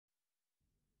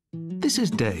This is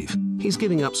Dave. He's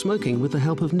giving up smoking with the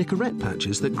help of Nicorette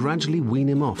patches that gradually wean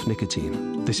him off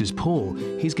nicotine. This is Paul.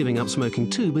 He's giving up smoking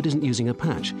too, but isn't using a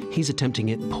patch. He's attempting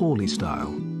it Paulie style.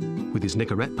 With his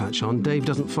Nicorette patch on, Dave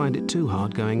doesn't find it too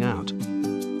hard going out.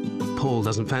 Paul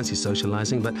doesn't fancy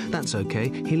socialising, but that's okay.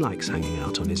 He likes hanging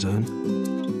out on his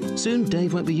own. Soon,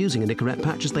 Dave won't be using a Nicorette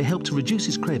patch as they help to reduce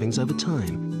his cravings over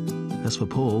time. As for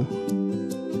Paul,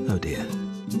 oh dear.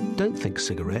 Don't think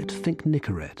cigarette, think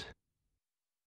Nicorette.